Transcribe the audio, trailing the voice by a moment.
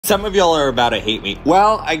Some of y'all are about to hate me.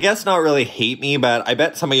 Well, I guess not really hate me, but I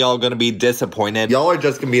bet some of y'all are gonna be disappointed. Y'all are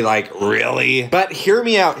just gonna be like, really? But hear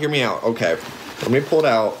me out, okay. Let me pull it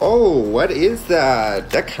out. Oh, what is that?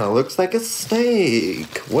 That kind of looks like a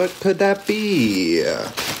snake. What could that be?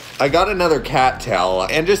 I got another cattail,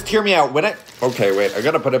 and just hear me out. Okay, wait, I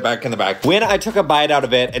gotta put it back in the bag. When I took a bite out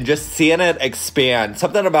of it and just seeing it expand,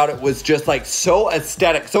 something about it was just like so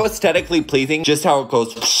aesthetic, so aesthetically pleasing, just how it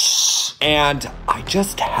goes. And I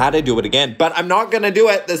just had to do it again, but I'm not gonna do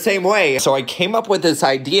it the same way. So I came up with this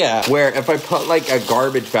idea where if I put like a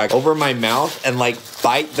garbage bag over my mouth and like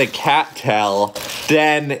bite the cattail,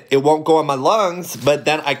 then it won't go in my lungs, but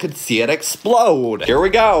then I could see it explode. Here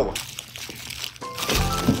we go.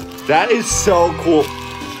 That is so cool.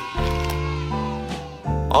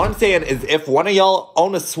 All I'm saying is if one of y'all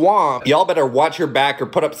own a swamp, y'all better watch your back or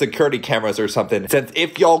put up security cameras or something. Since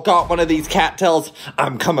if y'all got one of these cattails,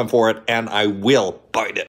 I'm coming for it and I will bite it.